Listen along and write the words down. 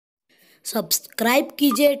Subscribe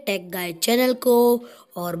कीजिए take guide channel को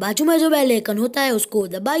और बाजू में जो बेल आइकन होता है उसको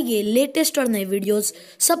दबाइए लेटेस्ट और नए वीडियोस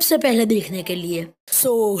सबसे पहले देखने के लिए।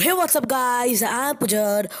 सो हे व्हाट्सअप गाइस, आई एम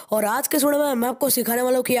पूजन और आज के वीडियो में मैं आपको सिखाने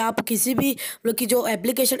वाला हूँ कि आप किसी भी मतलब की जो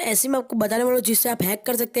एप्लीकेशन ऐसी मैं आपको बताने वाला हूँ जिससे आप हैक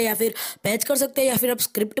कर सकते हैं या फिर पैच कर सकते हैं या फिर आप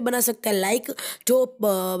स्क्रिप्ट बना सकते हैं। लाइक जो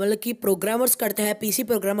मतलब कि प्रोग्रामर्स करते हैं, पीसी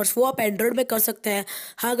प्रोग्रामर्स, वो आप एंड्रॉइड में कर सकते हैं।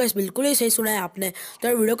 हाँ गाइस, बिल्कुल ही सही सुना है आपने।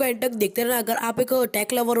 तो वीडियो को एंड तक देखते रहना। अगर आप एक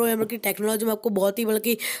टेक लवर हो या मतलब कि टेक्नोलॉजी में आपको बहुत ही मतलब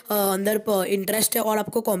कि अंदर इंटरेस्ट है और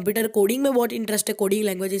आपको कंप्यूटर कोडिंग में बहुत इंटरेस्ट है, कोडिंग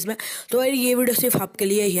लैंग्वेजेस में, तो ये वीडियो सिर्फ आपके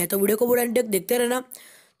लिए ही है। तो वीडियो को पूरा एंड तक देखते रहना।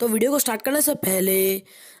 तो वीडियो को स्टार्ट करने से पहले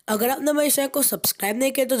अगर आपने मेरे चैनल को सब्सक्राइब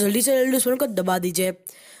नहीं किया तो जल्दी से जल्दी उस बटन को दबा दीजिए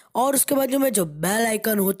और उसके बाद जो बेल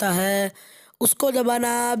आइकन होता है उसको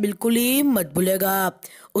दबाना बिल्कुल ही मत भूलेगा।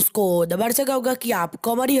 उसको दबाने से क्या होगा कि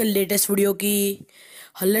आपको हमारी लेटेस्ट वीडियो की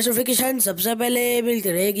नोटिफिकेशन सबसे पहले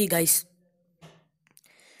मिलती रहेगी गाइस।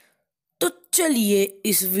 तो चलिए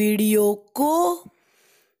इस वीडियो को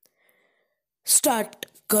स्टार्ट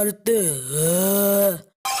करते हैं।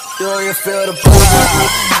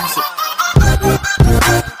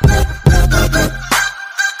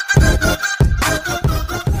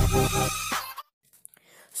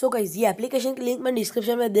 सो गाइस, ये एप्लीकेशन की लिंक मैं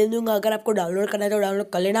डिस्क्रिप्शन में दे दूंगा। अगर आपको डाउनलोड करना है तो डाउनलोड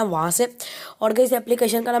कर लेना वहाँ से। और गाइस,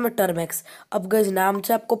 एप्लीकेशन का नाम है टर्मेक्स। अब गाइस, नाम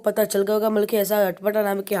से आपको पता चल गया होगा मतलब कि ऐसा अटपटा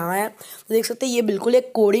नाम है कि हाँ है। तो देख सकते हैं ये बिल्कुल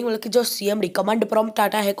एक कोडिंग मतलब कि जो CMD कमांड प्रॉम्प्ट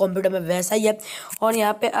आता है कंप्यूटर में वैसा ही है। और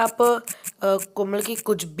यहाँ पे आप मतलब कि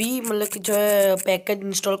कुछ भी मतलब कि जो है पैकेज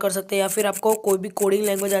इंस्टॉल कर सकते हैं या फिर आपको कोई भी कोडिंग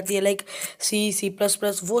लैंग्वेज आती है लाइक C++,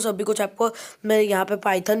 वो सभी कुछ आपको मैं यहाँ पे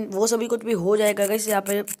पाइथन वो सभी कुछ भी हो जाएगा गाइस। यहाँ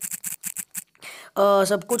पे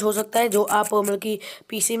सब कुछ हो सकता है जो आप मतलब कि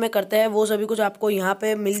पीसी में करते हैं वो सभी कुछ आपको यहाँ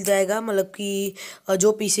पे मिल जाएगा। मतलब कि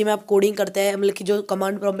जो पीसी में आप कोडिंग करते हैं मतलब कि जो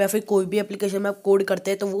कमांड प्रॉम्प्ट या फिर कोई भी एप्लीकेशन में आप कोड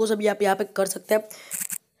करते हैं तो वो सभी आप यहाँ पे कर सकते हैं।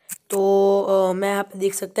 तो मैं यहाँ पे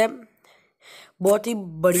देख सकते हैं बहुत ही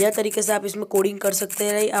बढ़िया तरीके से आप इसमें कोडिंग कर सकते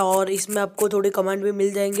हैं और इसमें आपको थोड़े कमांड भी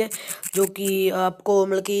मिल जाएंगे जो कि आपको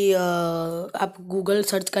मतलब कि आप गूगल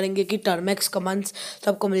सर्च करेंगे कि टर्मेक्स कमांड्स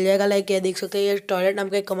तो आपको मिल जाएगा। लाइक ये देख सकते हैं ये टॉयलेट नाम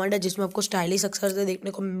का एक कमांड है जिसमें आपको स्टाइलिश अक्षर से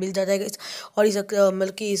देखने को मिल जाता है और इस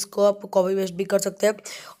मतलब कि इसको आप कॉपी पेस्ट भी कर सकते हैं।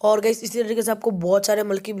 और गाइस, इसी तरीके से आपको बहुत सारे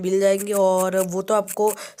मतलब कि मिल जाएंगे और वो तो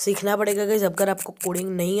आपको सीखना पड़ेगा गाइस। अगर आपको कोडिंग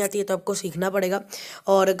नहीं आती है तो आपको सीखना पड़ेगा।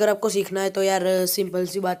 और अगर आपको सीखना है तो यार सिंपल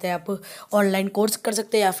सी बात है, आप ऑनलाइन कोर्स कर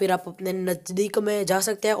सकते हैं या फिर आप अपने नज़दीक में जा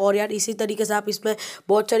सकते हैं। और यार इसी तरीके से आप इसमें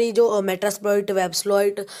बहुत सारी जो मेटास्प्लॉइट,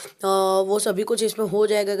 वेबस्प्लॉइट वो सभी कुछ इसमें हो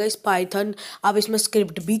जाएगा गाइस। पाइथन आप इसमें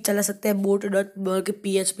स्क्रिप्ट भी चला सकते हैं,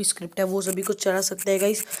 boot.php स्क्रिप्ट है वो सभी कुछ चला सकते हैं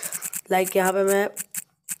गाइस। लाइक यहाँ पे मैं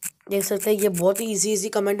देख सकते हैं ये बहुत ही इजी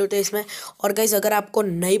कमेंट होते हैं इसमें। और गाइस, अगर आपको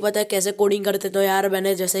नहीं पता है कैसे कोडिंग करते तो यार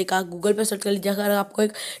मैंने जैसे ही कहा गूगल पे सर्च कर लीजिए। अगर आपको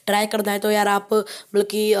एक ट्राई करना है तो यार आप मतलब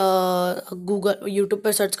कि गूगल यूट्यूब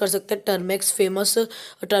पे सर्च कर सकते हैं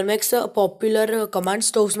टर्मेक्स पॉपुलर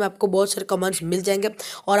कमांड्स। तो उसमें आपको बहुत सारे कमांड्स मिल जाएंगे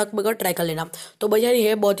और आप अगर ट्राई कर लेना। तो भैया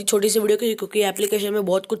ये बहुत ही छोटी सी वीडियो की क्योंकि एप्लीकेशन में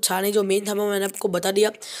बहुत कुछ था नहीं, जो मेन था मैंने आपको बता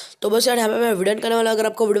दिया। तो बस यार यहाँ पे मैं वीडियो करने वाला। अगर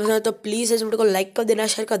आपको वीडियो पसंद है तो प्लीज़ इस वीडियो को लाइक कर देना,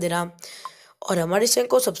 शेयर कर देना और हमारे चैनल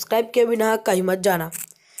को सब्सक्राइब किए बिना कहीं मत जाना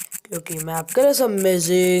क्योंकि मैं आपके लिए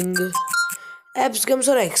अमेजिंग एप्स, गेम्स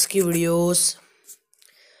और एक्स की वीडियोस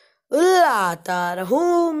लाता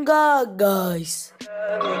रहूंगा guys.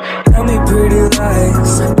 Tell me pretty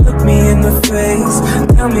lies, look me in the face,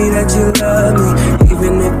 tell me that you love me,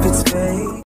 even if it's fake.